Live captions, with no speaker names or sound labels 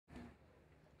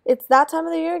It's that time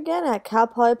of the year again at Cal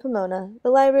Poly Pomona. The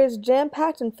library is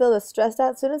jam-packed and filled with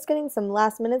stressed-out students getting some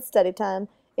last-minute study time.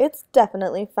 It's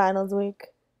definitely finals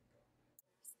week.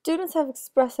 Students have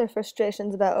expressed their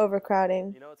frustrations about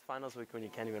overcrowding. You know it's finals week when you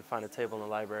can't even find a table in the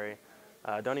library.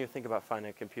 Don't even think about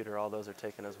finding a computer, all those are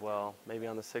taken as well. Maybe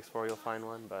on the sixth floor you'll find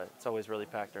one, but it's always really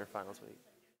packed during finals week.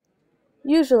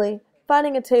 Usually,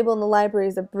 finding a table in the library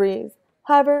is a breeze.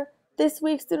 However, this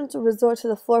week students will resort to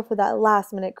the floor for that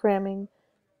last-minute cramming.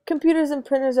 Computers and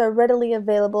printers are readily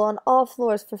available on all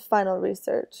floors for final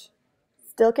research.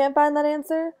 Still can't find that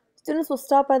answer? Students will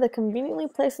stop by the conveniently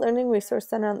placed Learning Resource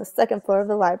Center on the second floor of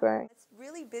the library. It's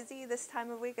really busy this time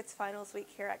of week. It's finals week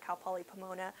here at Cal Poly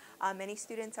Pomona. Many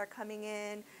students are coming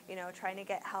in, trying to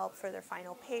get help for their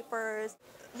final papers.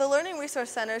 The Learning Resource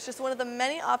Center is just one of the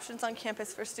many options on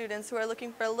campus for students who are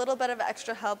looking for a little bit of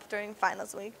extra help during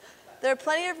finals week. There are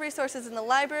plenty of resources in the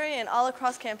library and all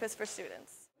across campus for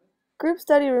students. Group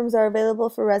study rooms are available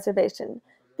for reservation.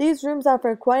 These rooms offer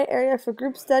a quiet area for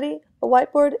group study, a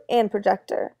whiteboard, and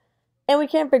projector. And we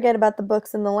can't forget about the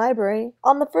books in the library.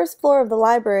 On the first floor of the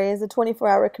library is a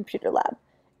 24-hour computer lab.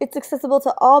 It's accessible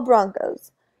to all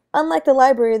Broncos. Unlike the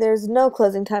library, there is no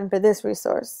closing time for this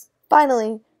resource.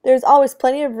 Finally, there is always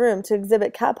plenty of room to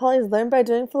exhibit Cal Poly's Learn by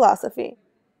Doing philosophy.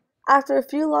 After a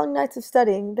few long nights of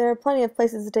studying, there are plenty of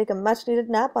places to take a much-needed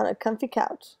nap on a comfy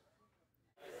couch.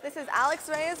 This is Alex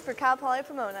Reyes for Cal Poly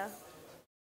Pomona.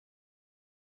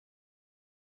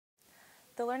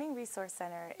 The Learning Resource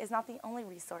Center is not the only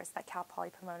resource that Cal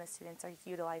Poly Pomona students are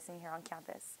utilizing here on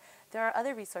campus. There are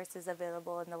other resources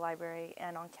available in the library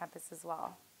and on campus as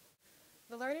well.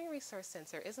 The Learning Resource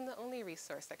Center isn't the only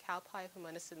resource that Cal Poly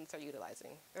Pomona students are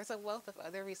utilizing. There's a wealth of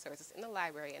other resources in the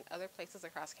library and other places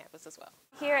across campus as well.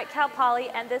 Here at Cal Poly,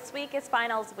 and this week is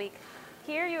finals week.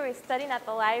 Here you are studying at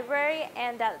the library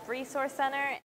and at Resource Center.